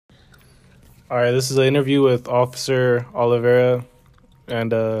All right, this is an interview with Officer Oliveira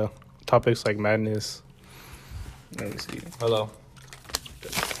and topics like madness. Let me see. Hello.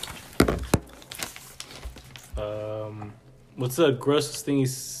 What's the grossest thing you've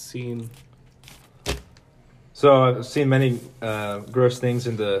seen? So I've seen many gross things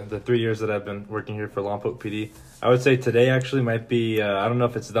in the 3 years that I've been working here for Lompoc PD. I would say today actually might be, I don't know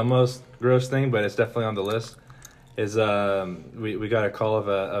if it's the most gross thing, but it's definitely on the list. Is we got a call of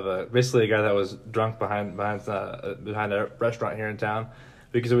a basically a guy that was drunk behind a restaurant here in town,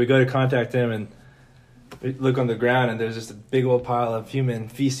 because we go to contact him and we look on the ground and there's just a big old pile of human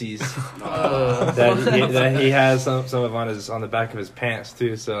feces that he has some of on the back of his pants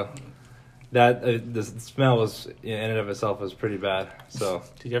too. So that the smell was in and of itself was pretty bad. So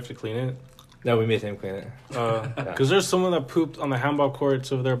Did you have to clean it? no, we made him clean it. Because there's someone that pooped on the handball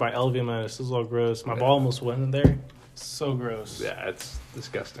courts over there by LVMS. This is all gross. My ball almost went in there. So gross. Yeah, it's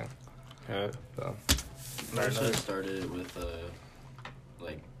disgusting. Yeah. So I should have started with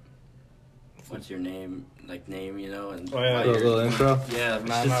what's your name? Like name, you know, and Oh, yeah. a little intro. yeah.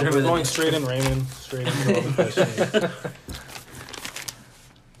 We're going straight in, Raymond. Straight into all the questions.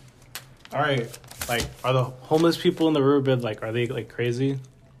 All right. Like, are the homeless people in the riverbed, like, are they, like, crazy?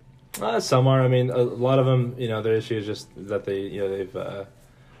 Some are. I mean, a lot of them, you know, their issue is just that they've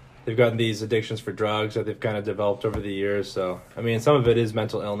gotten these addictions for drugs that they've kind of developed over the years. So, I mean, some of it is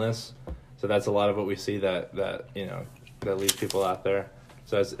mental illness. So that's a lot of what we see that leaves people out there.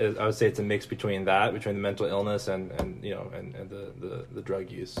 So I would say it's a mix between the mental illness and the drug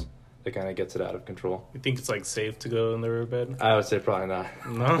use that kind of gets it out of control. You think it's, like, safe to go in the riverbed? I would say probably not.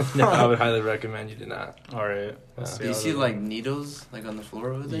 No? No, I would highly recommend you do not. All right. Let's Do you how see the- like needles like on the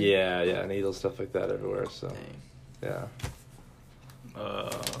floor over there? Yeah, needles, stuff like that everywhere. So, Dang. yeah.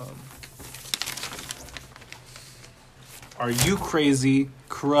 Are you crazy,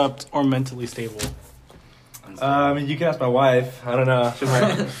 corrupt, or mentally stable? I mean, you can ask my wife. I don't know.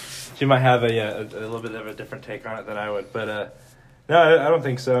 She might have a little bit of a different take on it than I would. But no, I don't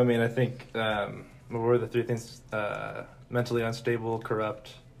think so. I mean, I think what were the three things? Mentally unstable,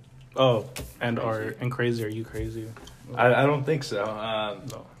 corrupt. Oh, and crazy? Are you crazy? I don't think so.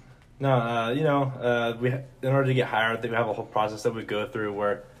 No. No, in order to get hired, we have a whole process that we go through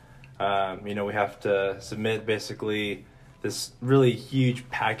where, we have to submit basically this really huge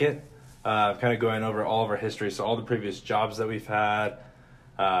packet, kind of going over all of our history. So all the previous jobs that we've had,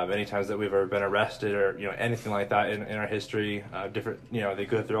 any times that we've ever been arrested or, anything like that in our history, they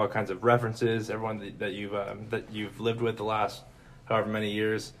go through all kinds of references, everyone that you've lived with the last however many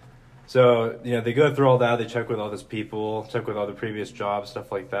years. So, they go through all that, they check with all those people, check with all the previous jobs,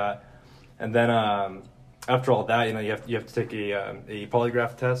 stuff like that. And then after all that, you have to take a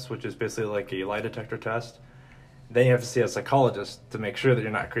polygraph test, which is basically like a lie detector test. Then you have to see a psychologist to make sure that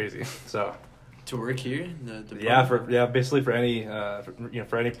you're not crazy. So To work here? basically for any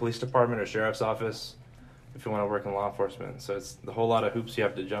for any police department or sheriff's office, if you want to work in law enforcement. So it's a whole lot of hoops you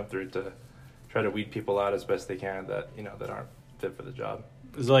have to jump through to try to weed people out as best they can that aren't fit for the job.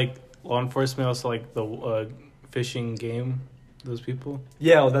 Is like law enforcement also like the fishing game? Those people?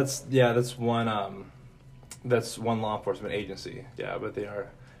 Yeah, well, that's one law enforcement agency. Yeah, but they are.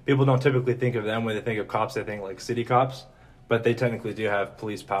 People don't typically think of them when they think of cops. They think like city cops, but they technically do have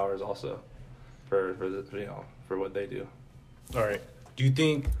police powers also, for what they do. All right. Do you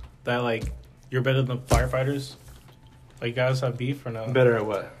think that like you're better than firefighters? Like, you guys have beef or no? Better at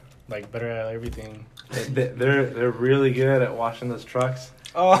what? Like, better at everything. They're really good at washing those trucks,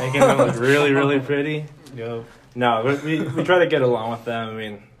 Oh. making them look really really pretty. Yo. No, we try to get along with them. I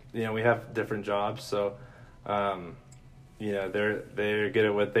mean, we have different jobs, so they're good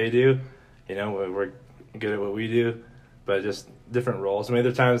at what they do. We're good at what we do, but just different roles. I mean,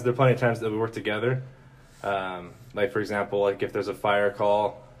 there are plenty of times that we work together. Like, for example, like if there's a fire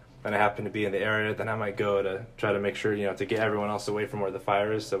call and I happen to be in the area, then I might go to try to make sure, to get everyone else away from where the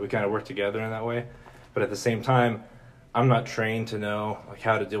fire is. So we kind of work together in that way. But at the same time, I'm not trained to know like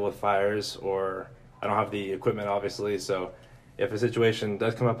how to deal with fires, or I don't have the equipment, obviously. So if a situation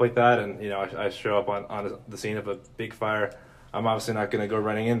does come up like that and, I show up on the scene of a big fire, I'm obviously not going to go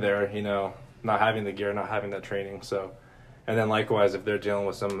running in there, not having the gear, not having that training. So, and then likewise, if they're dealing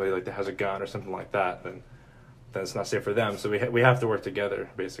with somebody like that has a gun or something like that, then it's not safe for them. So we have to work together,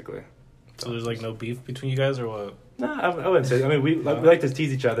 basically. So there's like no beef between you guys or what? No, I wouldn't say. I mean, we like to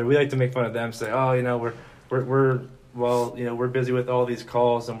tease each other. We like to make fun of them. Say, oh, we're busy with all these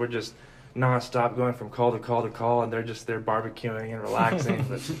calls and we're just nonstop going from call to call to call, and they're barbecuing and relaxing.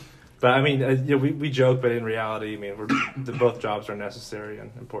 but I mean, we joke, but in reality, I mean, both jobs are necessary and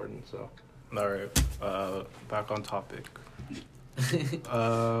important. So. All right. Back on topic.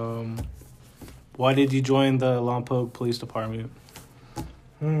 Why did you join the Lompoc Police Department?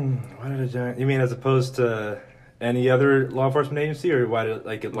 Why did I join? You mean as opposed to any other law enforcement agency, or why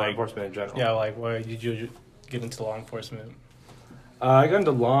did law enforcement in general? Yeah, like why did you get into law enforcement? I got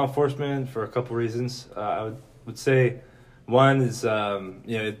into law enforcement for a couple reasons. I would say one is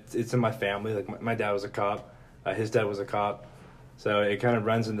it's in my family. Like my dad was a cop, his dad was a cop, so it kind of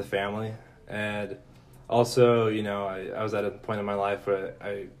runs in the family. And also, I was at a point in my life where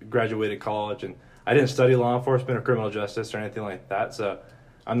I graduated college and I didn't study law enforcement or criminal justice or anything like that. So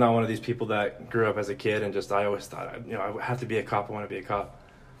I'm not one of these people that grew up as a kid and I always thought, I have to be a cop. I want to be a cop.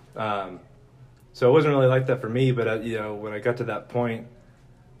 So it wasn't really like that for me. But when I got to that point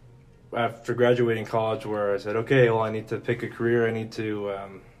after graduating college, where I said, okay, well, I need to pick a career. I need to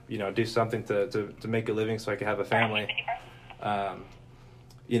do something to make a living so I could have a family.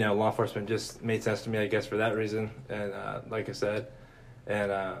 Law enforcement just made sense to me, I guess, for that reason. And like I said,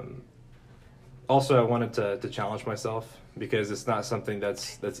 and also I wanted to challenge myself, because it's not something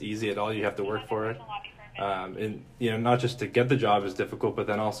that's easy at all. You have to work for it. And not just to get the job is difficult, but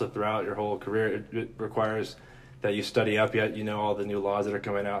then also throughout your whole career, it requires that you study up, yet all the new laws that are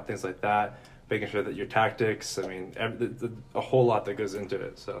coming out, things like that, making sure that your tactics, a whole lot that goes into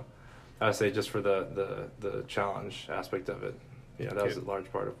it. So I would say just for the challenge aspect of it, that was a large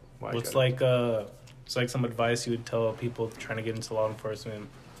part of why. What's like some advice you would tell people trying to get into law enforcement?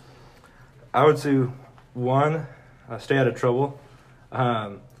 I would say, one, stay out of trouble,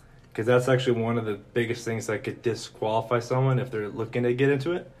 because that's actually one of the biggest things that could disqualify someone if they're looking to get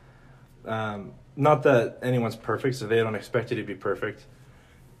into it. Not that anyone's perfect, so they don't expect you to be perfect.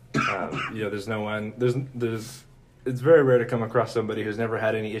 There's no one. It's very rare to come across somebody who's never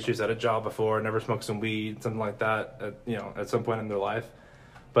had any issues at a job before, never smoked some weed, something like that, at some point in their life.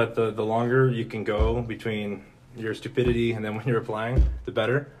 But the longer you can go between your stupidity and then when you're applying, the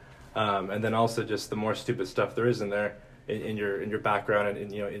better. And then also just the more stupid stuff there is in there, in your background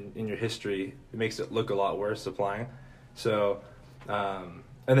and in your history, it makes it look a lot worse applying. So, and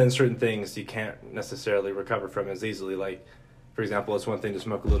then certain things you can't necessarily recover from as easily. Like, for example, it's one thing to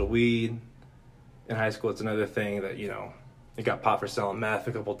smoke a little weed in high school. It's another thing that you got popped for selling meth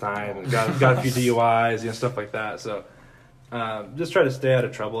a couple times, and got a few DUIs, stuff like that. So, just try to stay out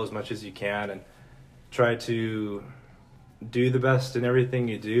of trouble as much as you can, and try to do the best in everything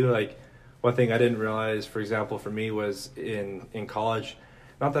you do. Like, one thing I didn't realize, for example, for me was in college,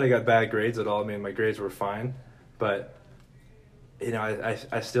 not that I got bad grades at all. My grades were fine, but I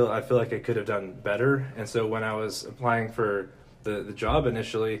feel like I could have done better. And so when I was applying for the job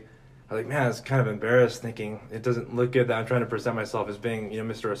initially, I was like, man, I was kind of embarrassed, thinking it doesn't look good that I'm trying to present myself as being,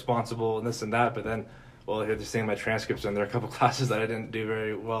 Mr. Responsible and this and that. But then, well, here they're seeing my transcripts, and there are a couple classes that I didn't do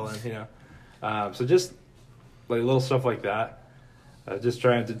very well in, so just like little stuff like that. Just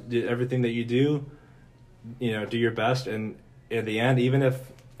trying to do everything that you do, do your best. And in the end, even if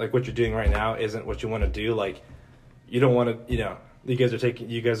like what you're doing right now isn't what you want to do, like you don't want to, you guys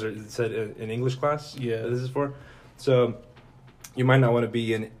are said in English class. Yeah, this is for. So you might not want to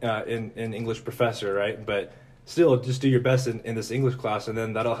be an English professor, right? But still, just do your best in this English class, and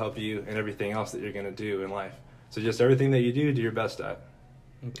then that'll help you in everything else that you're going to do in life. So just everything that you do your best at.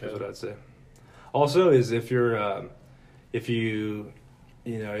 Okay. Is what I'd say. Also, is if you're, if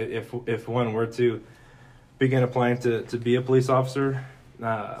one were to begin applying to be a police officer,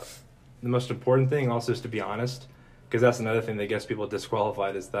 the most important thing also is to be honest, because that's another thing that gets people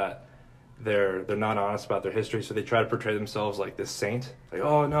disqualified, is that they're not honest about their history. So they try to portray themselves like this saint, like,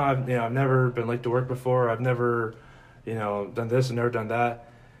 oh no, I've never been late to work before, I've never done this and never done that.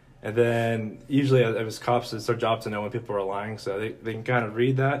 And then usually as cops, it's their job to know when people are lying, so they can kind of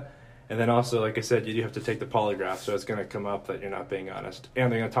read that. And then also, like I said, you do have to take the polygraph, so it's going to come up that you're not being honest. And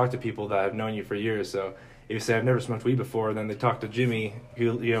they're going to talk to people that have known you for years. So if you say, I've never smoked weed before, and then they talk to Jimmy,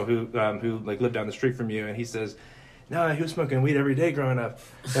 who like lived down the street from you, and he says, no, he was smoking weed every day growing up.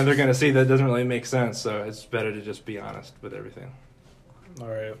 And they're going to see that doesn't really make sense. So it's better to just be honest with everything. All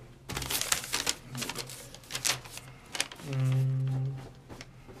right.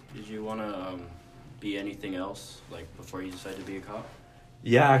 Did you want to be anything else, like, before you decided to be a cop?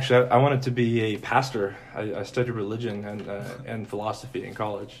 Yeah, actually, I wanted to be a pastor. I studied religion and philosophy in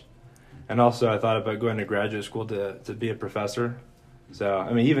college. And also I thought about going to graduate school to be a professor.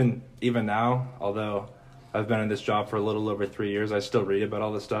 So, even now, although I've been in this job for a little over 3 years, I still read about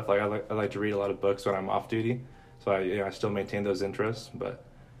all this stuff. Like I like to read a lot of books when I'm off duty. So I still maintain those interests. But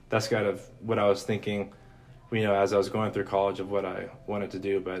that's kind of what I was thinking, as I was going through college, of what I wanted to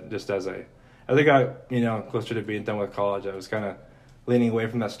do. But just as I got, closer to being done with college, I was kind of leaning away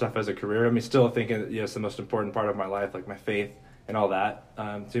from that stuff as a career. Still thinking that, it's the most important part of my life, like my faith and all that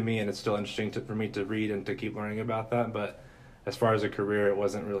to me, and it's still interesting for me to read and to keep learning about that. But as far as a career, it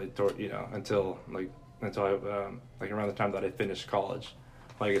wasn't really until I like around the time that I finished college,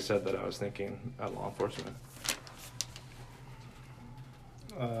 like I said, that I was thinking law enforcement.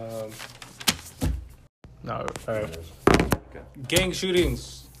 No, all right. Okay. Gang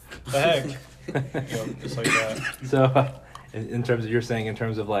shootings. The heck? Just like that. So, in terms of, you're saying in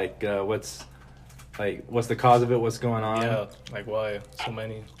terms of like what's the cause of it? What's going on? Yeah, like why so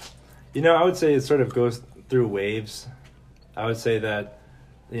many? I would say it sort of goes through waves. I would say that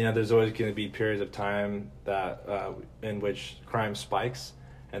there's always going to be periods of time that in which crime spikes,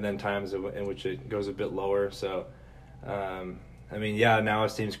 and then times in which it goes a bit lower. So, now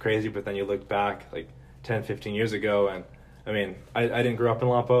it seems crazy, but then you look back like 10, 15 years ago, and I didn't grow up in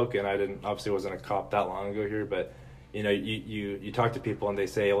Lompoc, and I obviously wasn't a cop that long ago here, but you talk to people and they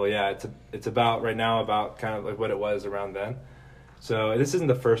say, well, yeah, it's about right now about kind of like what it was around then. So this isn't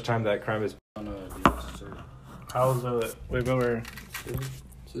the first time that crime is. How's it? Wait, remember?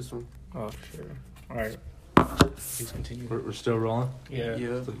 It's this one. Oh, sure. All right. Please continue. We're still rolling. Yeah.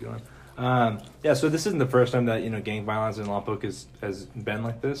 Still going. So this isn't the first time that gang violence in Lompoc has been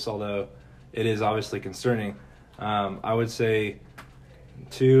like this, although it is obviously concerning. I would say,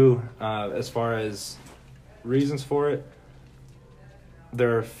 too, as far as reasons for it,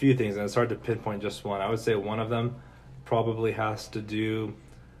 there are a few things, and it's hard to pinpoint just one. I would say one of them probably has to do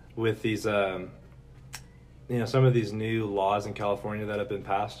with these, some of these new laws in California that have been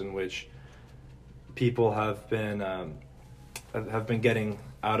passed, in which people have been getting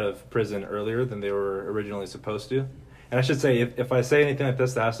out of prison earlier than they were originally supposed to. And I should say, if I say anything like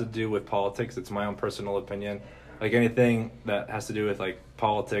this that has to do with politics, it's my own personal opinion. Like anything that has to do with like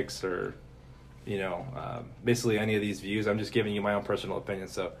politics or, basically any of these views, I'm just giving you my own personal opinion.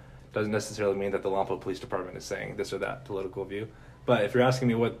 So it doesn't necessarily mean that the Lompoc Police Department is saying this or that political view. But if you're asking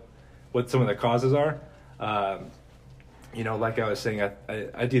me what some of the causes are, like I was saying,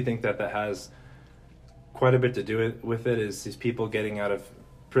 I do think that has quite a bit to do with it, is these people getting out of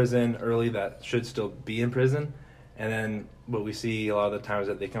prison early that should still be in prison. And then what we see a lot of the times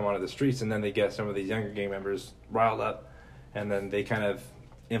that they come onto the streets and then they get some of these younger gang members riled up, and then they kind of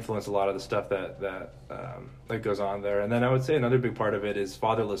influence a lot of the stuff that goes on there. And then I would say another big part of it is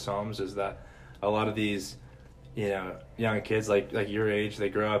fatherless homes, is that a lot of these, young kids like your age, they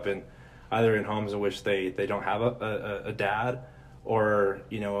grow up in either in homes in which they don't have a dad, or,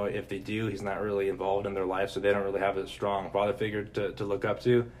 if they do, he's not really involved in their life, so they don't really have a strong father figure to look up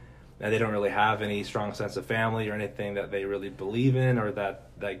to. And they don't really have any strong sense of family or anything that they really believe in or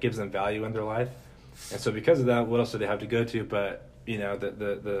that gives them value in their life. And so because of that, what else do they have to go to but,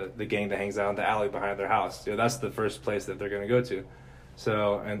 the gang that hangs out in the alley behind their house? That's the first place that they're going to go to.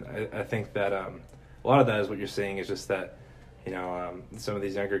 So, and I think that a lot of that is what you're seeing, is just that, some of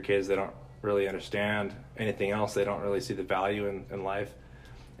these younger kids, they don't really understand anything else. They don't really see the value in life.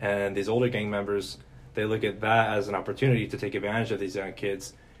 And these older gang members, they look at that as an opportunity to take advantage of these young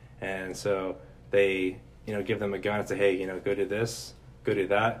kids. And so they, give them a gun and say, hey, go do this, go do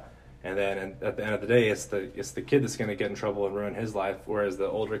that. And then at the end of the day, it's the kid that's going to get in trouble and ruin his life. Whereas the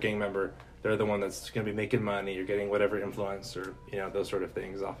older gang member, they're the one that's going to be making money or getting whatever influence or, those sort of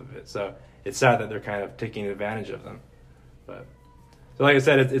things off of it. So it's sad that they're kind of taking advantage of them. But so like I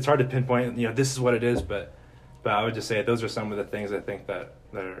said, it's hard to pinpoint, this is what it is. But I would just say those are some of the things I think that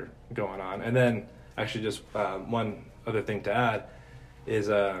are going on. And then actually just one other thing to add is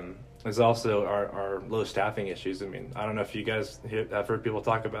also our low staffing issues. I don't know if you guys have heard people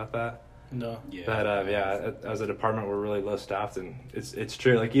talk about that. No. Yeah. That as a department, we're really low staffed, and it's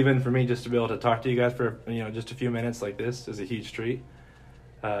true. Like even for me, just to be able to talk to you guys for just a few minutes like this is a huge treat,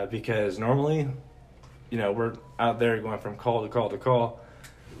 because normally, we're out there going from call to call to call,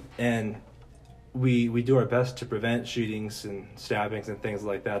 and we do our best to prevent shootings and stabbings and things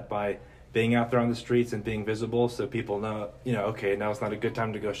like that by being out there on the streets and being visible, so people know, okay, now it's not a good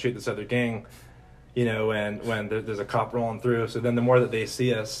time to go shoot this other gang, when there's a cop rolling through. So then the more that they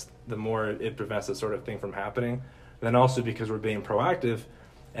see us, the more it prevents this sort of thing from happening. And then also because we're being proactive,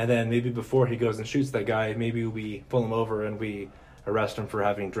 and then maybe before he goes and shoots that guy, maybe we pull him over and we arrest him for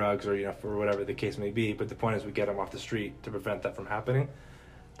having drugs or, for whatever the case may be. But the point is we get him off the street to prevent that from happening.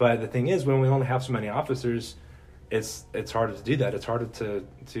 But the thing is, when we only have so many officers, it's harder to do that. It's harder to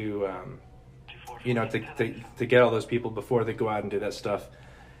get all those people before they go out and do that stuff.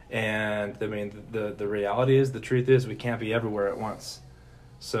 And the reality is, the truth is, we can't be everywhere at once.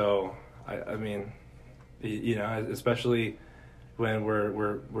 So especially when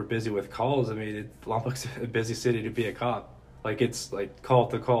we're busy with calls. Lompoc's a busy city to be a cop. Like it's like call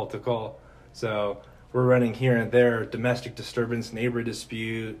to call to call. So we're running here and there, domestic disturbance, neighbor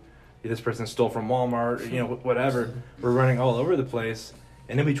dispute, this person stole from Walmart, whatever. We're running all over the place.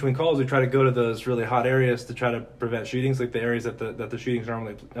 And in between calls, we try to go to those really hot areas to try to prevent shootings, like the areas that the shootings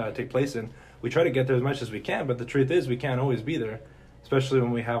normally take place in. We try to get there as much as we can, but the truth is we can't always be there, especially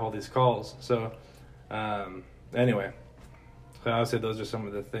when we have all these calls. So anyway, so I would say those are some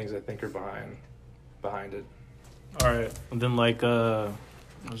of the things I think are behind it. All right, and then like what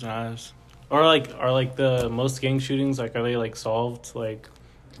was I ask? Or like are like the most gang shootings like are they like solved? Like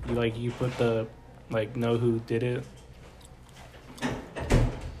you put the like know who did it?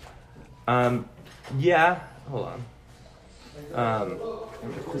 Yeah. Hold on. Let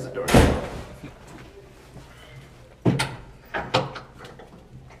me close the door.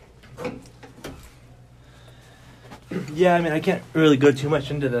 Yeah, I mean, I can't really go too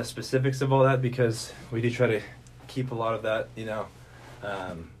much into the specifics of all that because we do try to keep a lot of that,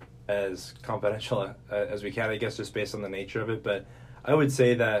 as confidential as we can, I guess, just based on the nature of it. But I would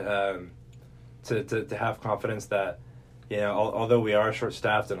say that to have confidence that, although we are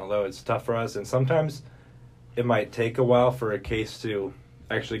short-staffed and although it's tough for us, and sometimes it might take a while for a case to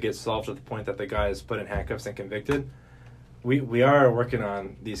actually get solved to the point that the guy is put in handcuffs and convicted, we are working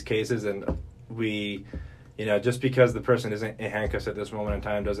on these cases, and we, just because the person isn't in handcuffs at this moment in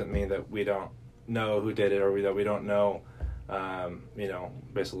time doesn't mean that we don't know who did it or that we don't know,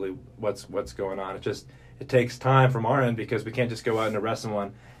 basically what's going on. It takes time from our end because we can't just go out and arrest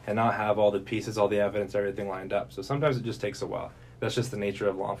someone and not have all the pieces, all the evidence, everything lined up. So sometimes it just takes a while. That's just the nature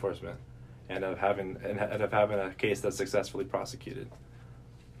of law enforcement and of having a case that's successfully prosecuted.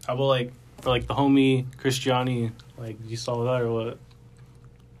 How about like for like the homie Cristiani, like you saw that or what?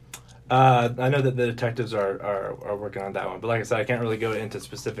 I know that the detectives are working on that one, but like I said, I can't really go into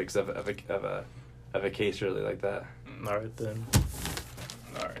specifics of a case really like that. All right then.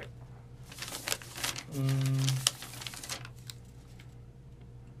 All right.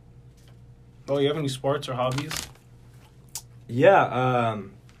 Oh, you have any sports or hobbies? Yeah,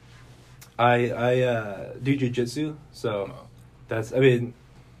 I do jiu-jitsu, so that's, I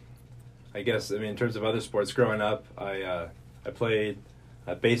guess, in terms of other sports, growing up, I played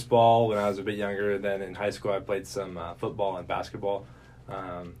baseball when I was a bit younger, and then in high school I played some football and basketball.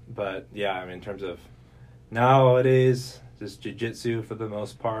 But yeah, in terms of nowadays, just jiu-jitsu for the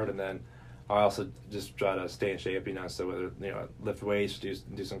most part, and then I also just try to stay in shape, so whether, lift weights,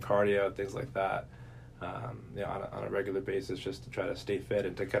 do some cardio, things like that, on a regular basis, just to try to stay fit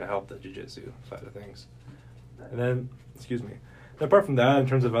and to kind of help the jiu-jitsu side of things. And then, apart from that, in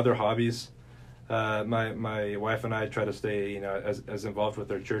terms of other hobbies, my wife and I try to stay, as involved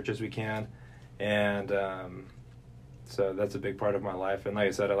with our church as we can, and so that's a big part of my life. And like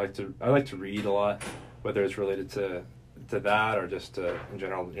I said, I like to read a lot, whether it's related to that or just in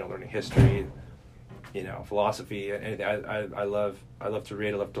general, learning history, philosophy, anything. I love to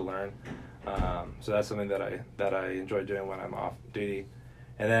read. I love to learn. So that's something that I enjoy doing when I'm off duty,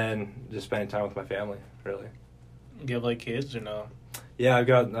 and then just spending time with my family. Really. Do you have like kids or no? Yeah, I've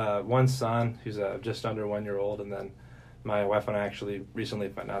got one son who's just under 1 year old, and then my wife and I actually recently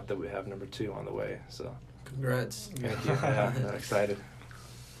found out that we have number 2 on the way. So. Congrats. Thank you. Yeah, I'm excited.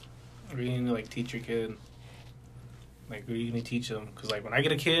 Are you gonna like teach your kid? Like, what are you gonna teach them? Because like when I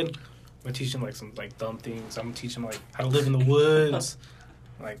get a kid, I'm gonna teach them like some like dumb things. I'm gonna teach them like how to live in the woods,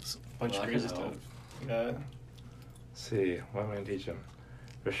 like a bunch of crazy stuff. Yeah. Let's see, what am I gonna teach them?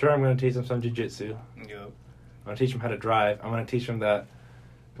 For sure, I'm gonna teach them some jiu-jitsu. Yep. I'm gonna teach them how to drive. I'm gonna teach them that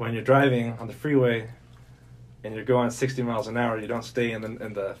when you're driving on the freeway and you're going 60 miles an hour, you don't stay in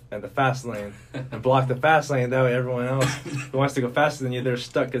the fast lane and block the fast lane. That way, everyone else who wants to go faster than you, they're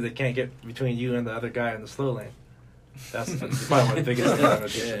stuck because they can't get between you and the other guy in the slow lane. That's probably my biggest thing I'm gonna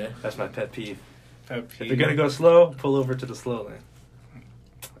teach them. That's my pet peeve. If you're gonna go slow, pull over to the slow lane.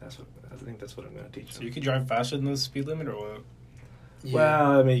 I think that's what I'm gonna teach them. So you can drive faster than the speed limit, or what? Yeah.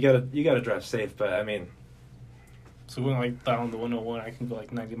 Well, you gotta drive safe, but So when like down the 101, I can go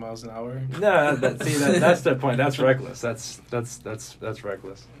like 90 miles an hour. no, that's the point. That's reckless. That's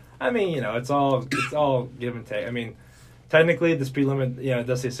reckless. It's all give and take. Technically the speed limit, it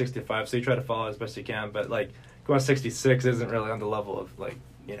does say 65, so you try to follow it as best you can. But like going 66 isn't really on the level of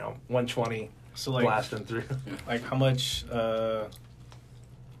 120 So like blasting through. Like how much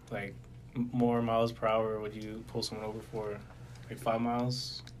like more miles per hour would you pull someone over for? Like 5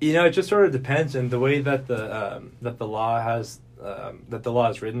 miles? It just sort of depends, and the way that the law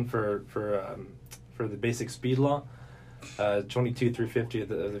is written for the basic speed law, 22-350 of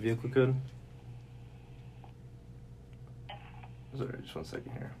the vehicle code. Sorry, just 1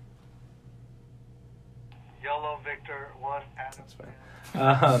 second here. YOLO Victor 1 Adam. That's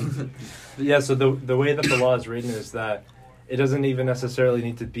fine. Yeah, so the way that the law is written is that it doesn't even necessarily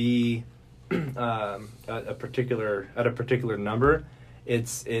need to be a particular number.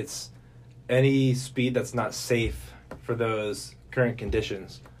 It's any speed that's not safe for those current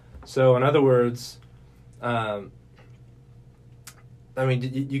conditions. So in other words, I mean,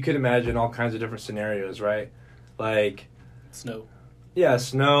 you could imagine all kinds of different scenarios, right? Like Snow. yeah,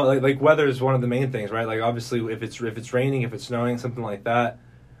 snow. Like weather is one of the main things, right? Like obviously, if it's raining, if it's snowing, something like that,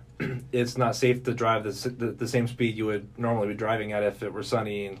 it's not safe to drive the same speed you would normally be driving at if it were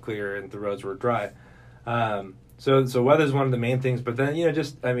sunny and clear and the roads were dry. So weather is one of the main things, but then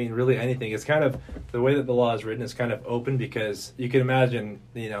really anything. It's kind of the way that the law is written is kind of open because you can imagine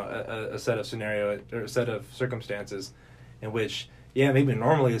a set of scenario or a set of circumstances in which maybe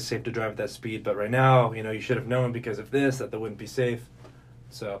normally it's safe to drive at that speed, but right now you should have known because of this that wouldn't be safe.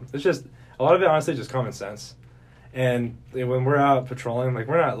 So it's just a lot of it, honestly, just common sense. And when we're out patrolling, like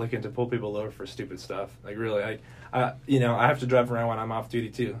we're not looking to pull people over for stupid stuff. Like really, I have to drive around when I'm off duty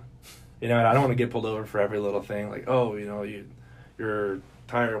too. And I don't want to get pulled over for every little thing. Like your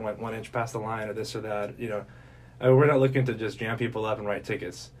tire went 1 inch past the line or this or that. We're not looking to just jam people up and write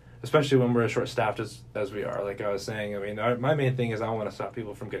tickets, especially when we're as short staffed as we are. Like I was saying, I mean, my main thing is I want to stop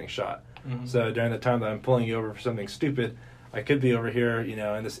people from getting shot. Mm-hmm. So during the time that I'm pulling you over for something stupid, I could be over here,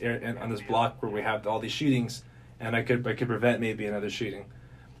 in this area, on this block where we have all these shootings, and I could prevent maybe another shooting.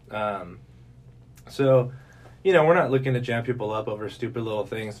 So, we're not looking to jam people up over stupid little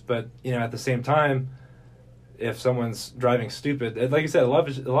things, but at the same time, if someone's driving stupid, like I said, a lot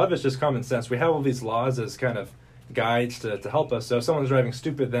of it's just common sense. We have all these laws as kind of guides to help us. So if someone's driving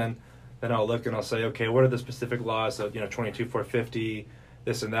stupid, then I'll look and I'll say, okay, what are the specific laws? So 22-450,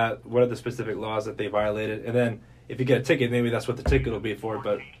 this and that. What are the specific laws that they violated? And then if you get a ticket, maybe that's what the ticket will be for.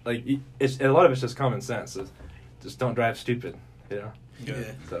 But like, a lot of it's just common sense. Just don't drive stupid, Yeah.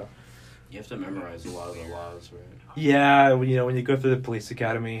 So you have to memorize a lot of the laws, right? yeah, when you go through the police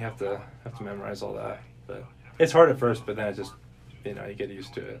academy, you have to memorize all that. But it's hard at first, but then it just you get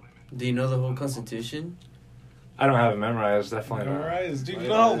used to it. Do you know the whole Constitution? I don't have it memorized. Definitely not. Memorized, dude. You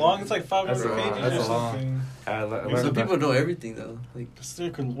know how long it's like 500 That's pages long. or That's long. something. I learned Some about- people know everything though. Like,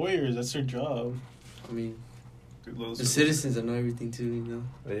 They're lawyers. That's their job. I mean, Dude, those the are- citizens that know everything too.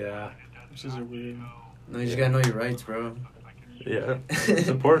 Yeah, Which is weird. No, you just gotta know your rights, bro. yeah. It's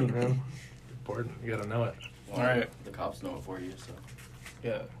important, man. Important. You gotta know it. Well, Alright. The cops know it for you, so.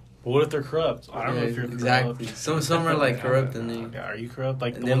 Yeah. But what if they're corrupt? I don't know if you're exactly. corrupt. Some are like corrupt and they. Yeah, are you corrupt?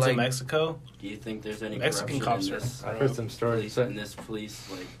 Like And the they're ones in like- Mexico? Do you think there's any Mexican corruption cops in this I've heard some stories. police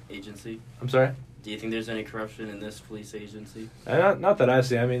agency? I'm sorry. Do you think there's any corruption in this police agency? Not that I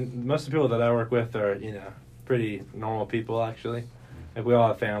see. I mean, most of the people that I work with are pretty normal people actually. Like we all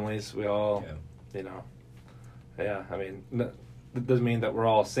have families. We all yeah. I mean, that doesn't mean that we're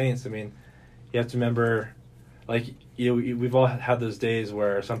all saints. I mean, you have to remember, like we've all had those days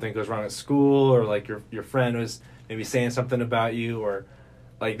where something goes wrong at school, or like your friend was maybe saying something about you, or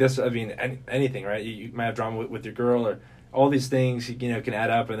like this. I mean, anything, right? You might have drama with your girl, or all these things can add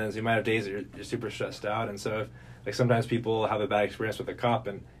up, and then you might have days that you're super stressed out, and so like sometimes people have a bad experience with a cop,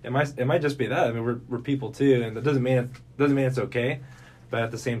 and it might just be that. I mean, we're people too, and that doesn't mean it's okay, but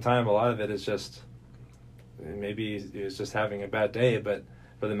at the same time, a lot of it is just maybe it's just having a bad day. But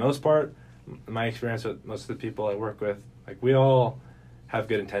for the most part, my experience with most of the people I work with, like we all have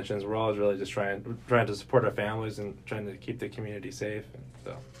good intentions. We're always really just trying to support our families and trying to keep the community safe. And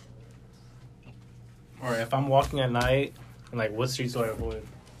so, Or if I'm walking at night, and like, what streets do I avoid?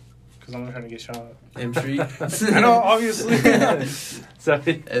 Because I'm not trying to get shot. M Street. I know, obviously. so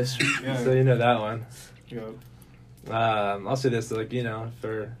F Street. Yeah. so you know that one. Yeah. I'll say this, like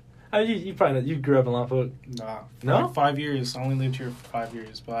for you probably you grew up in Longfellow. Nah. No? Like 5 years. I only lived here for 5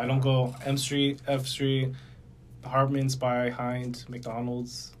 years. But I don't go M Street, F Street, Hartman's by Hind,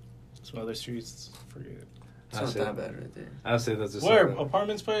 McDonald's, some other streets. Forget it. It's not that bad right there. I'll say that's just Where? something-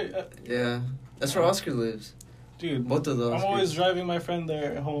 Apartments by... Yeah. That's where Oscar lives. dude, Both of those. I'm always driving my friend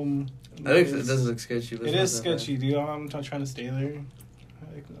there home. It does look sketchy. But It it's is not that sketchy, dude. I'm not trying to stay there.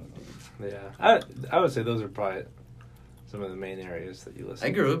 Like, no. Yeah, I would say those are probably some of the main areas that you listen.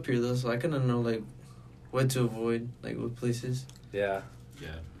 I grew up here though, so I kind of know like what to avoid, like what places. Yeah. Yeah,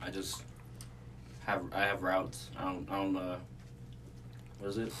 I just have routes. I don't what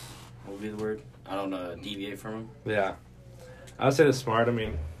is it? What would be the word? I don't deviate from them. Yeah. I would say that's smart. I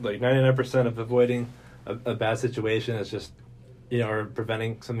mean, like 99% of avoiding a bad situation is just, or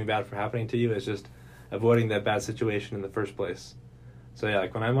preventing something bad from happening to you is just avoiding that bad situation in the first place. So yeah,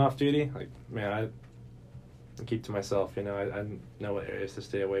 like when I'm off duty, like man, I keep to myself. I know what areas to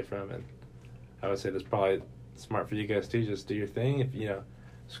stay away from, and I would say that's probably smart for you guys too. Just do your thing. If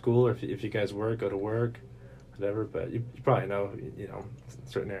school, or if you guys work, go to work, whatever. But you probably know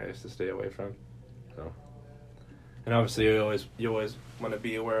certain areas to stay away from. So, and obviously you always want to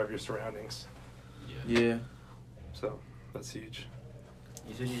be aware of your surroundings. Yeah. So that's huge.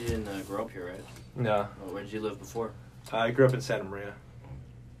 You said you didn't grow up here, right? No, Well, where did you live before? I grew up in Santa Maria.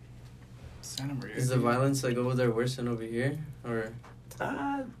 Santa Maria. Is the violence like over there worse than over here, or?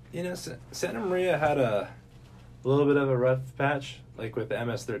 Santa Maria had a little bit of a rough patch, like with the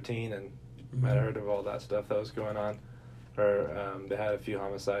MS-13, and you might have heard of all that stuff that was going on. Or they had a few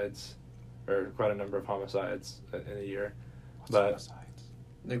homicides, or quite a number of homicides in a year. But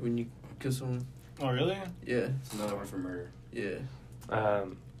Like when you kill someone. Oh, really? Yeah. It's another one for murder. Yeah.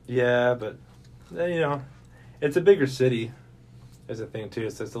 yeah, but it's a bigger city. Is a thing too.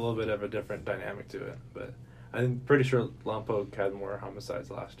 So it's a little bit of a different dynamic to it. But I'm pretty sure Lompoc had more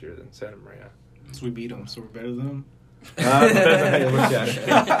homicides last year than Santa Maria. So we beat them, so we're better than them. Depends on how you look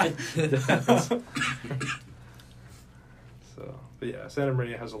at it. Depends. So, but yeah, Santa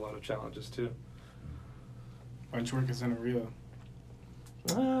Maria has a lot of challenges too. Why don't you work in Santa Maria?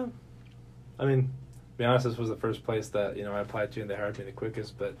 I mean, to be honest, this was the first place that I applied to and they hired me the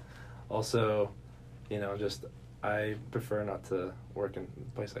quickest. But also, just I prefer not to work in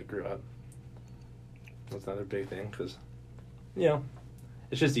the place I grew up. That's another big thing because,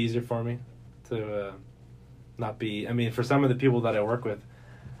 it's just easier for me to not be. I mean, for some of the people that I work with,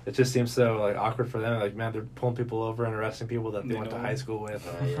 it just seems so like awkward for them. Like, man, they're pulling people over and arresting people that they went to high school with.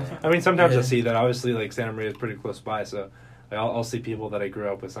 Yeah. I mean, sometimes I see that. Obviously, like Santa Maria is pretty close by, so I'll see people that I grew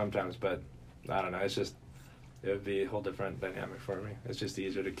up with sometimes. But I don't know. It would be a whole different dynamic for me. It's just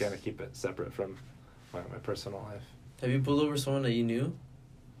easier to kind of keep it separate from my personal life. Have you pulled over someone that you knew?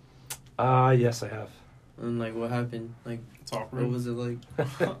 Yes, I have. And like, what happened? Like, It's awkward. what was it like?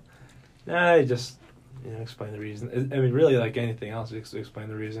 I just explain the reason. I mean, really, like anything else, just explain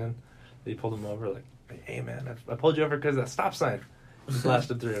the reason that you pulled them over. Like, hey man, I pulled you over because that stop sign just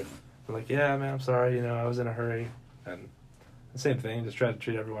blasted through. I'm like, yeah man, I'm sorry. I was in a hurry. And the same thing, just try to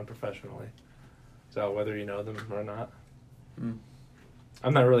treat everyone professionally. So whether you know them or not. Mm.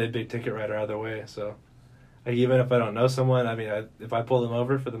 I'm not really a big ticket writer either way. So like, even if I don't know someone, I mean, if I pull them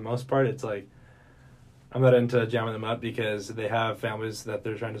over, for the most part, it's like, I'm not into jamming them up because they have families that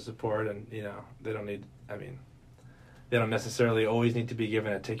they're trying to support, and they don't need. I mean, they don't necessarily always need to be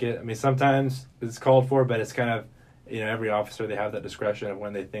given a ticket. I mean, sometimes it's called for, but it's kind of every officer, they have that discretion of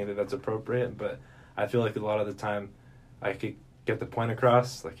when they think that that's appropriate. But I feel like a lot of the time, I could get the point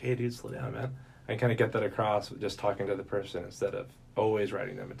across, like, hey dude, slow down, man. I kind of get that across with just talking to the person instead of always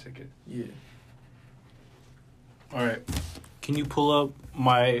writing them a ticket. Yeah. All right. Can you pull up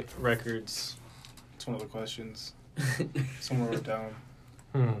my records? It's one of the questions. Someone wrote down.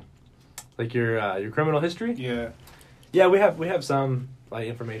 Like your criminal history? Yeah. Yeah, we have some like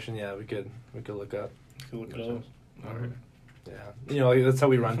information. Yeah, we could look up. You can look it up. All right. Yeah, like, that's how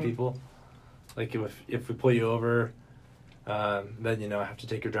we run people. Like if we pull you over, then I have to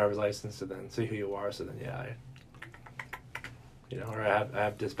take your driver's license and then see who you are. So then or I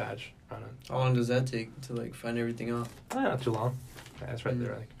have dispatch on it. How long does that take to like find everything out? Not too long. Yeah, it's right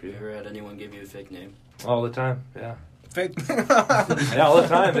there on the You computer. ever had anyone give you a fake name? All the time. Yeah. Fake. Yeah, all the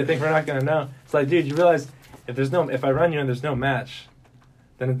time. They think we're not gonna know. It's like, dude, you realize if I run you and there's no match,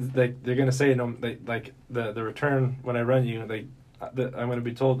 then they're gonna say no. Like the return when I run you, I'm gonna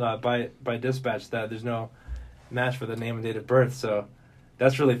be told by dispatch that there's no match for the name and date of birth. So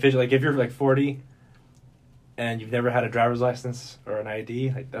that's really fishy. Like if you're like 40 and you've never had a driver's license or an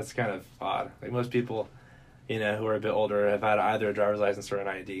ID, like that's kind of odd. Like most people, who are a bit older have had either a driver's license or an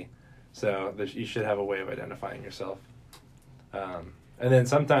ID. So you should have a way of identifying yourself. And then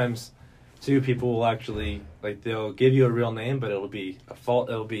sometimes, too, people will actually, like, they'll give you a real name, but it'll be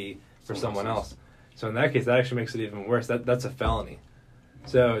for someone else. So in that case, that actually makes it even worse. That's a felony.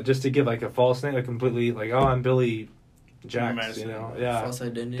 So just to give, like, a false name, completely, like, oh, I'm Billy Jacks, yeah. False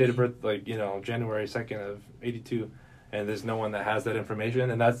identity. Date of birth, like, January 2nd of 82, and there's no one that has that information,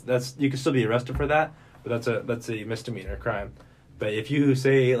 and that's you can still be arrested for that, but that's a misdemeanor crime. But if you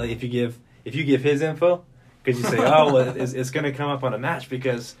say, like, if you give his info, because you say, oh, well, it's going to come up on a match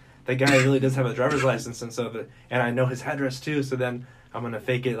because the guy really does have a driver's license, and I know his address too, so then I'm going to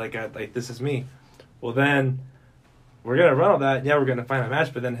fake it like this is me. Well, then we're going to run all that. Yeah, we're going to find a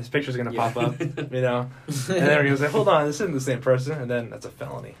match, but then his picture's going to pop up, and then we're going to say, hold on, this isn't the same person, and then that's a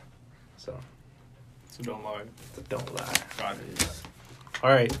felony. So don't lie. Don't lie. Got it. All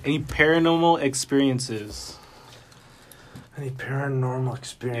right. Any paranormal experiences? Any paranormal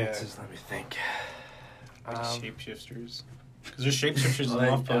experiences? Let me think. Shapeshifters. Because there's shapeshifters in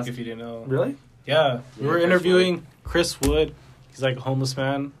Lompoc, if you didn't know. Really? Yeah, we were Chris interviewing Chris Wood. He's like a homeless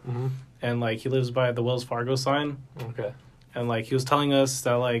man, Mm-hmm. and like he lives by the Wells Fargo sign. Okay. And like he was telling us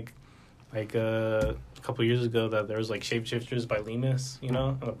that like a couple years ago that there was like shapeshifters by Lemus, you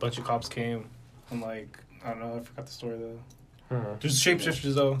know, and a bunch of cops came, and like I don't know, I forgot the story though. There's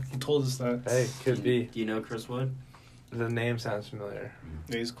shapeshifters though. He told us that. Hey, could be. Do you know Chris Wood? The name sounds familiar.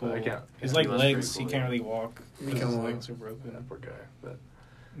 Yeah, he's cool. I can't. His yeah, like he was legs, pretty he cool, can't yeah. really walk. He 'cause can't his walk. legs are broken. That poor guy. But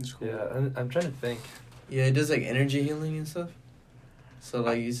It's cool. yeah, I'm trying to think. Yeah, he does like energy healing and stuff. So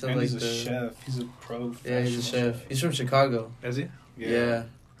like you said, And like he's a the chef. He's a pro. yeah, he's a professional chef. He's from Chicago. Is he? Yeah.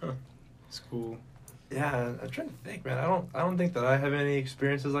 It's cool. Yeah, I'm trying to think, man. I don't think that I have any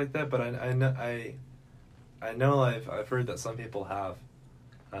experiences like that, but I know I've heard that some people have.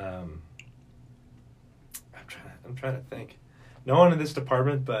 I'm trying to think. No one in this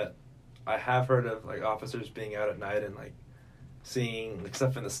department, but I have heard of like officers being out at night and like seeing like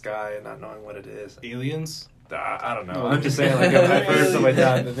stuff in the sky and not knowing what it is. Aliens. I don't know. No. I'm just saying, like I've heard stuff like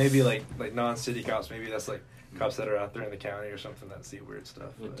that, but maybe like non-city cops. Maybe that's like cops that are out there in the county or something that see weird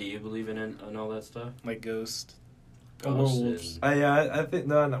stuff. What, but- do you believe in all that stuff? Like ghost. Ghosts Werewolves. and- I think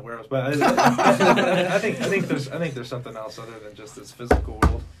no, not werewolves, but I think there's something else other than just this physical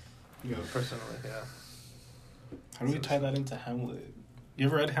world. Yeah. Personally, yeah. How do we tie that into Hamlet? You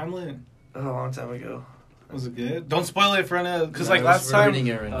ever read Hamlet? A long time ago. Was it good? Don't spoil it for anyone. Because No, like we're last time, reading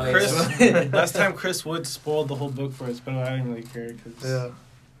it right now. Chris, last time Chris Wood spoiled the whole book for us, but I didn't really care because.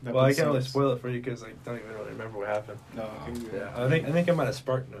 Yeah. Well, I can't really spoil it for you because I don't even really remember what happened. No. Okay, Yeah, I think I might have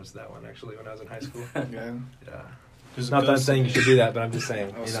spark notes that one actually when I was in high school. Yeah. Yeah. There's a Not that I'm ghost saying in you it. should do that, but I'm just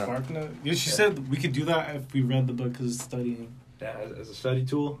saying. Oh, You know. Spark Note? Yeah, she Yeah. said we could do that if we read the book because it's studying. Yeah, as a study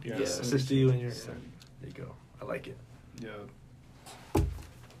tool. Yeah. to assist you in your. Yeah, there you go. I like it. Yeah.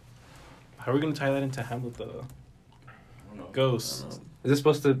 How are we going to tie that into Hamlet, though? I don't know. Ghosts. Is this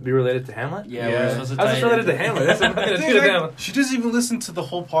supposed to be related to Hamlet? Yeah, Yeah. we're supposed to How's tie this it related to into- Hamlet? That's not gonna do Dude, to like, Hamlet. she doesn't even listen to the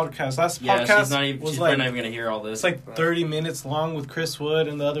whole podcast. Last Yeah, podcast she's not even. was She's like probably not even gonna hear all this. it's like 30 minutes long with Chris Wood,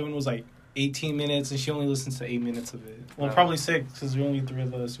 and the other one was like 18 minutes, and she only listens to 8 minutes of it. Well, Oh. probably 6 because we only 3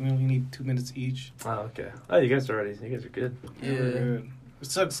 of us. We only need 2 minutes each. Oh, okay. Oh, you guys are good. We're good. It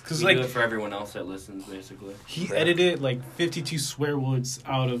sucks because we like do it for everyone else that listens, basically. he Yeah. edited like 52 swear words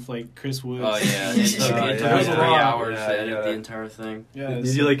out of like Chris Wood. Oh yeah, it took, Oh, it took yeah, us yeah. 3 Yeah, hours yeah, to edit yeah. the entire thing. Yeah, Did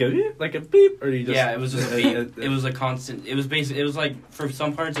it's- you like a beep, or do you just? Yeah, it was just a beep. It was a constant. It was basically. It was like for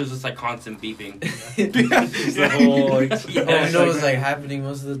some parts, it was just like constant beeping. It's the whole like. Yeah. Oh, you know what's like happening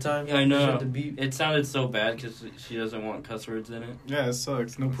most of the time? I know. You have to beep. It sounded so bad because she doesn't want cuss words in it. Yeah, it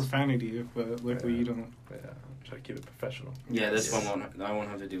sucks. No profanity, but luckily you don't. Yeah, try to keep it professional. Yeah, this Yes. one won't. I won't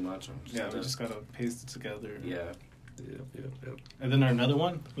have to do much. I'm just Yeah, we gonna- just gotta paste it together. Yeah. Yep. And then another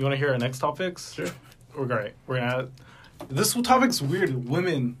one. You want to hear our next topics? Sure. We're gonna add. This topic's weird.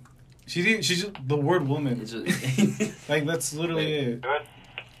 Women. She's just the word woman. It's just, Like that's literally it. Good.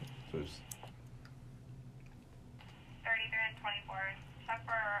 33 and 24. Check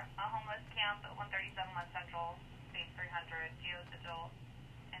for a homeless camp at 137 West Central, Space 300, Geosigil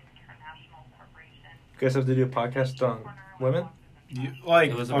International Corporation. You guys have to do a podcast on women.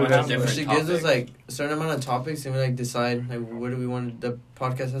 Like It was a on bunch of Hamlet. different She gives us topics. like a certain amount of topics, and we like decide like what do we want the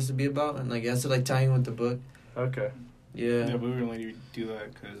podcast has to be about, and like it has to like tie in with the book. Okay. Yeah, Yeah. but we wouldn't let you do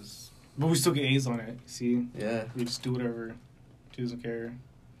that because. But we still get A's on it. See, Yeah. we just do whatever. She doesn't care.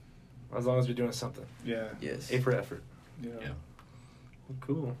 As long as we're doing something. Yeah. Yes. A for effort. Yeah. Yeah. Well,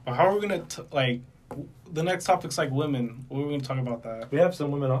 cool. But how are we gonna like? The next topic's like women. What are we gonna talk about that? We have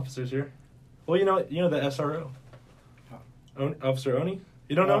some women officers here. Well, you know the SRO. Officer Oni.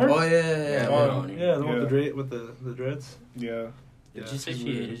 You don't know her? Oh yeah. Oh, Yeah, the one Yeah. with the dreads. Yeah. Did Yeah. you say she's she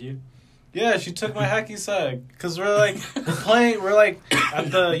weird. hated you? Yeah, she took my hacky sack because we're like playing. We're like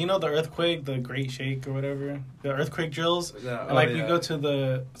at the the earthquake, the Great Shake or whatever, the earthquake drills. Yeah, And like we go to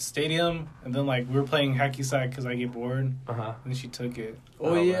the stadium, and then like we were playing hacky sack because I get bored, Uh-huh. and she took it. Oh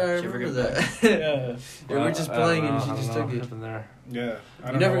Oh, yeah, I She remember forgot that. Yeah, Yeah, we're just playing and she just took it. Nothing there. yeah. I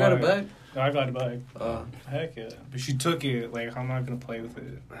You don't never know got it why. back? No, I got it back. Oh. Heck yeah, but she took it. Like I'm not gonna play with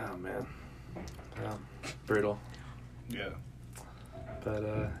it. Oh man. Yeah. Brutal. Yeah. But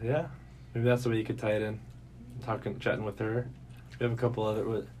yeah, maybe that's the way you could tie it in. Chatting with her. We have a couple other.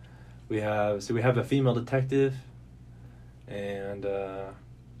 We have a female detective, and I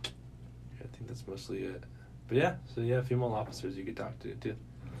think that's mostly it. But yeah, so yeah, female officers you could talk to too.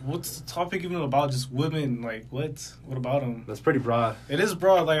 What's the topic even about? Just women? Like what? What about them? That's pretty broad. It is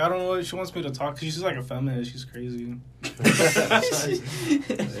broad. Like I don't know what she wants me to talk. Cause she's like a feminist. She's crazy.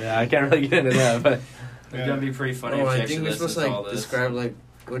 Yeah, I can't really get into that, but It's gonna be pretty funny Oh, if she I actually think we're listens supposed to to all like this. describe like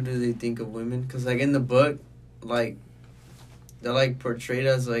what do they think of women? Cause like in the book, like they're like portrayed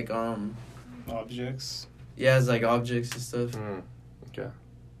as like Objects. Yeah, it's like objects and stuff. Okay.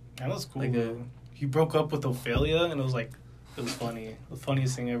 That was cool. Like a- He broke up with Ophelia, and it was funny. The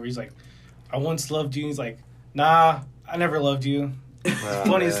funniest thing ever. He's like, I once loved you. He's like, nah, I never loved you.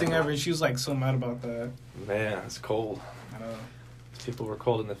 Funniest thing ever. She was like so mad about that. Man, it's cold. I know. People were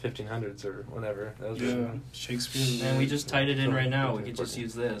cold in the 1500s or whenever. That was Yeah, Shakespeare. And we just tied it in right now. We could just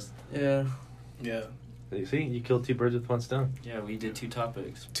use this. Yeah. Yeah. You see, you killed 2 birds with 1 stone. Yeah, we did 2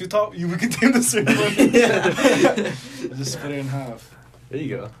 topics. We could do the same one. Yeah. Just split it in half. There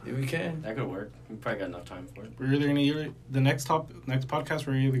you go. Yeah, we can. That could work. We probably got enough time for it. We're either gonna the next podcast.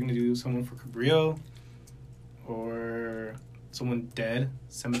 We're either gonna do someone for Cabrillo, or someone dead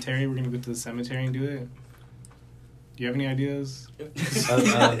cemetery. We're gonna go to the cemetery and do it. Do you have any ideas? People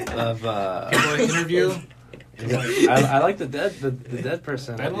interview. I like the dead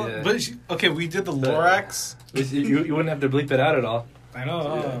person. idea. Okay, we did the Lorax. You wouldn't have to bleep it out at all. I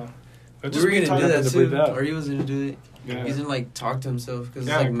know. We were gonna do talking that to too. bleep out. Or he was gonna do it. Yeah. He's gonna like talk to himself because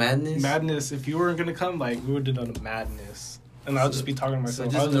Yeah, it's like madness. Madness. If you weren't gonna come, like we would have done a madness, and I'll just be talking to So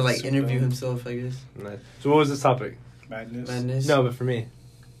myself. just I'll to like sit interview down. himself, I guess. Nice. So what was this topic? Madness. Madness. No, but for me.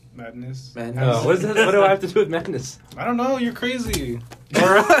 Madness. Madness. Oh, what do I have to do with madness? I don't know. You're crazy.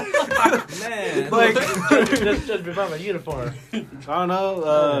 Man, Like- just judge me by my uniform. I don't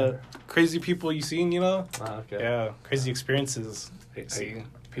know. Crazy people you seen, you know? Okay. Yeah. Crazy experiences. Hey, See,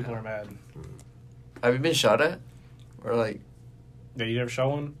 people are mad. Have you been shot at? Or like? Yeah, you ever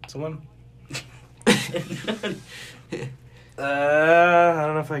shot someone? I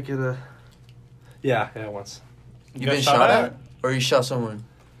don't know if I could. Yeah, once. You got been shot at? Or you shot someone?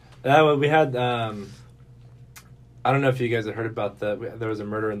 Well, we had. I don't know if you guys have heard about that. There was a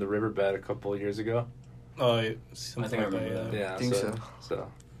murder in the riverbed a couple of years ago. Oh, yeah, I something think I like that. remember Yeah. Yeah, I think so.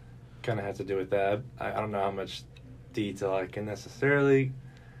 So, kind of had to do with that. I don't know how much detail I can necessarily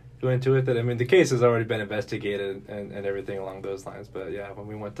go into it. That I mean, the case has already been investigated and everything along those lines. But yeah, when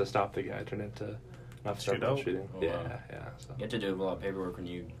we went to stop the guy, it turned into an Straight up? shooting. Oh, Yeah, wow. yeah. So. You have to do a lot of paperwork when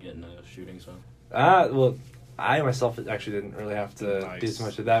you get in a shooting, so. Well, I myself actually didn't really have to do Nice. so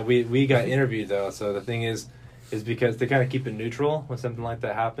much of that. We got interviewed though, so the thing is because to kind of keep it neutral when something like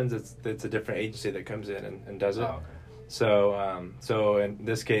that happens, it's a different agency that comes in and does it. Oh, okay. So in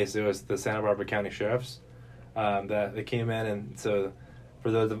this case, it was the Santa Barbara County Sheriffs that they came in, and so for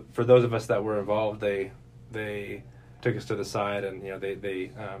those of us that were involved, they took us to the side and they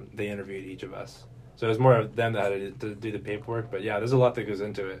interviewed each of us. So it was more of them that had to do the paperwork. But yeah, there's a lot that goes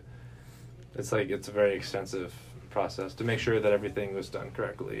into it. It's a very extensive process to make sure that everything was done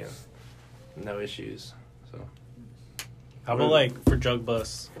correctly and no issues. So How about like for drug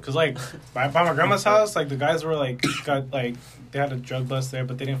busts? Because like by my grandma's house, like the guys were like they had a drug bust there,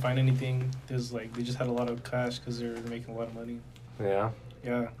 but they didn't find anything. There's like they just had a lot of cash because they were making a lot of money. yeah,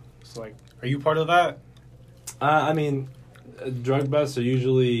 Yeah. So like, are you part of that? I mean, drug busts are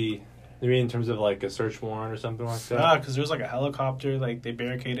usually. You mean in terms of like a search warrant or something like that? Yeah, because there was like a helicopter, like they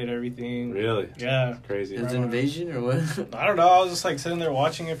barricaded everything. Really? Yeah. Crazy. It's an invasion or what? I don't know. I was just like sitting there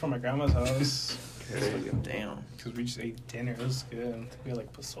watching it from my grandma's house. Crazy. Damn. Because we just ate dinner. It was good. We had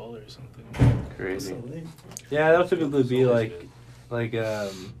like pozole or something. Crazy. Yeah, that would typically be like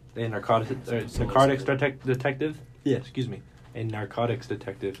a narcotics detective. Yeah, excuse me, a narcotics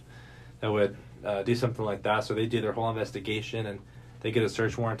detective that would do something like that. So they do their whole investigation and they get a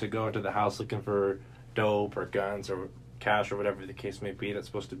search warrant to go into the house looking for dope or guns or cash or whatever the case may be that's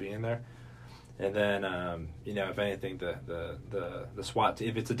supposed to be in there. And then, if anything, the SWAT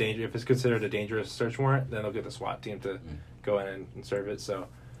team, if it's considered a dangerous search warrant, then they'll get the SWAT team to go in and serve it. So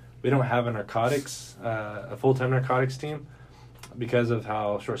we don't have a full-time narcotics team because of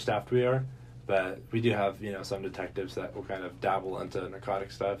how short-staffed we are. But we do have, some detectives that will kind of dabble into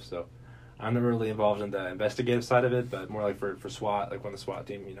narcotic stuff. So I'm not really involved in the investigative side of it, but more like for SWAT, like when the SWAT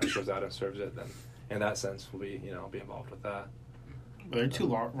team, goes out and serves it, then in that sense, we'll be, be involved with that. Were there 2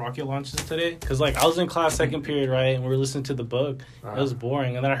 rocket launches today? Because, like, I was in class second period, right? And we were listening to the book. It was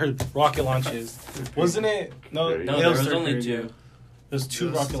boring. And then I heard rocket launches. Wasn't it? No, Crazy. No, it there was was third only period, 2. yeah. There's 2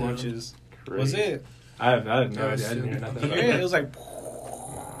 It was rocket 2. launches. Crazy. Was it? I have no Yeah, idea. I didn't hear nothing about Yeah, it. it was like...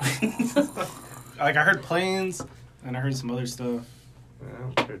 like, I heard planes, and I heard some other stuff.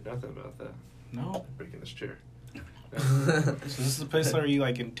 I heard nothing about that. No. Breaking this chair. So this is the place where you,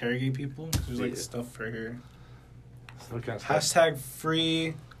 like, interrogate people? There's, like, Yeah. stuff right here. What kind of stuff? Hashtag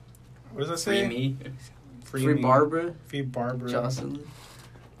free... What does that say? Free me. Free me. Barbara Free Barbara. Jocelyn.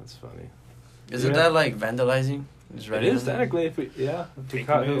 That's funny. Isn't Yeah. that like vandalizing? Just It writing is on there? technically, if we Take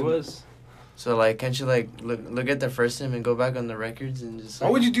caught who it it in. was. So like, can't you like look at the first name and go back on the records and just? Why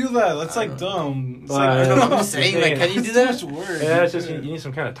Like, would you do that? That's I like don't dumb. It's Well, like, I don't know, I'm just saying, like, can you do that? Too much work. Yeah, it's just you need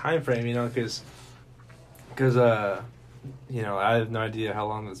some kind of time frame, you know, because you know, I have no idea how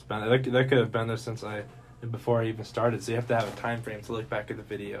long that's been. That could have been there since before I even started. So you have to have a time frame to look back at the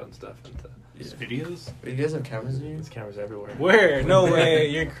video and stuff. And These videos? Wait, you guys have cameras in here? there's cameras everywhere. Where? No way.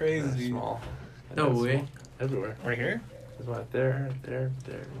 You're They're crazy. small. No They're way. small. Everywhere. Right here? There's one there.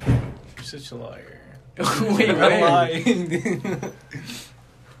 You're such a liar. Wait, You're where? lying, dude.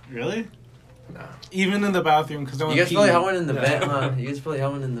 Really? No. Even in the bathroom, because no one You guys peed. probably had one in the No. vent, huh? You guys probably had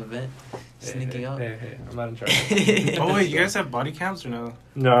one in the vent, sneaking hey, out. Hey, I'm not in charge. Oh wait, you guys have body cams or no?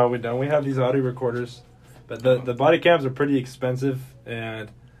 No, we don't. We have these audio recorders, but the body cams are pretty expensive, and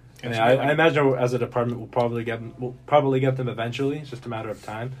Can't yeah, you, like- I imagine as a department we'll probably get them eventually. It's just a matter of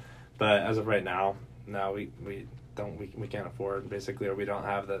time. But as of right now, no, we can't afford basically, or we don't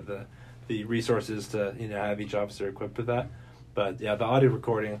have the resources to have each officer equipped with that. But yeah, the audio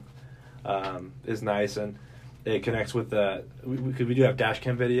recording is nice, and it connects with the we do have dash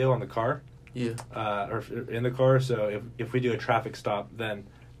cam video on the car. Yeah. Or in the car. So if we do a traffic stop, then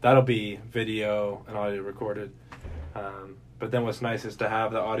that'll be video and audio recorded. But then what's nice is to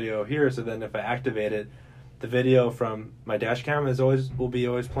have the audio here. So then if I activate it, the video from my dash cam will be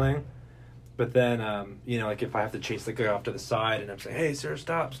always playing. But then like if I have to chase the guy off to the side and I'm saying, "Hey, sir,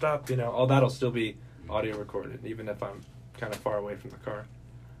 stop!" All that'll still be audio recorded, even if I'm kind of far away from the car.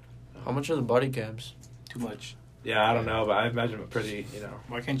 How much are the body cams? Too much. Yeah, I don't know, but I imagine it pretty.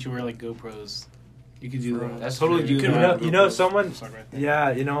 Why can't you wear like GoPros? You could do that. That's totally true. do You could that. You know, someone. Sorry, right there. Yeah,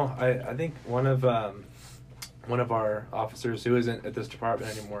 I think one of our officers who isn't at this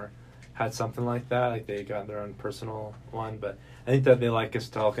department anymore had something like that. Like they got their own personal one, but I think that they like us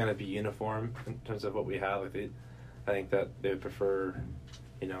to all kind of be uniform in terms of what we have. I think that they would prefer,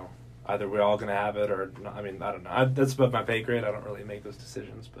 either we're all gonna have it or not. I mean, I don't know. That's above my pay grade. I don't really make those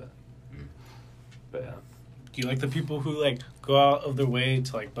decisions, but yeah. Do you like the people who like go out of their way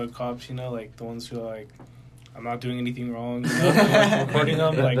to like bug cops? Like the ones who are like, I'm not doing anything wrong. The ones recording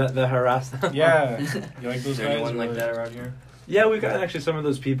them, like the harass them. yeah. You like Is those there guys? anyone or like what? that around here? Yeah, we've got actually some of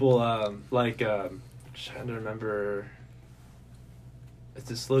those people, trying to remember, is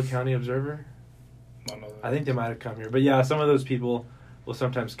it SLO County Observer? don't know that. I think they might have come here. But yeah, some of those people will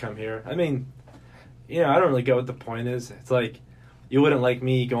sometimes come here. I mean, I don't really get what the point is. It's like, you wouldn't like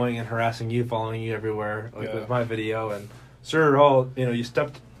me going and harassing you, following you everywhere, like Yeah. with my video, and, sir, you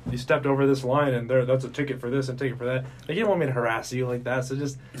stepped over this line, and that's a ticket for this and ticket for that. Like, you don't want me to harass you like that, so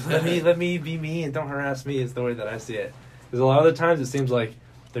just let me be me and don't harass me is the way that I see it. Because a lot of the times it seems like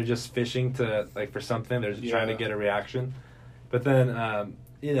they're just fishing for something. They're just trying to Yeah. get a reaction. But then,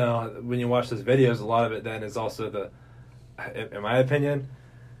 when you watch those videos, a lot of it then is also in my opinion,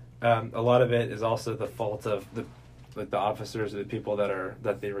 a lot of it is also the fault of the officers or the people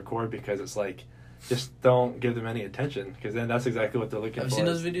that they record, because it's like, just don't give them any attention, because then that's exactly what they're looking Have for. you seen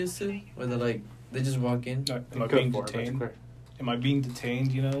those videos too? Where they're like, they just walk in. Am I Go being for it, that's detained? clear. Am I being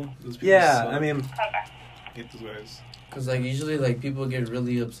detained? Those people Yeah, suck. I mean, Get those guys. Cause like usually like people get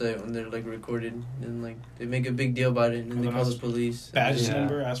really upset when they're like recorded and like they make a big deal about it and then Well, they then call the that's police. Badge Yeah.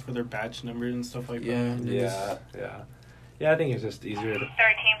 number. Ask for their badge number and stuff like Yeah. that. and they just- yeah. I think it's just easier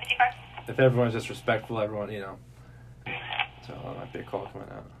 1355. if everyone's just respectful. Everyone, So that might be a call coming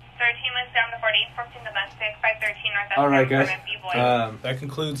out. 13 west down to 48, 14 domestic, 513 north. All right, guys. That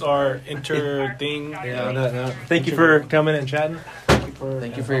concludes our inter thing. Yeah, on that note, thank you for coming and chatting.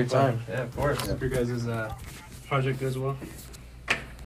 Thank you for your time. Yeah, of course. Hope your guys' project goes well.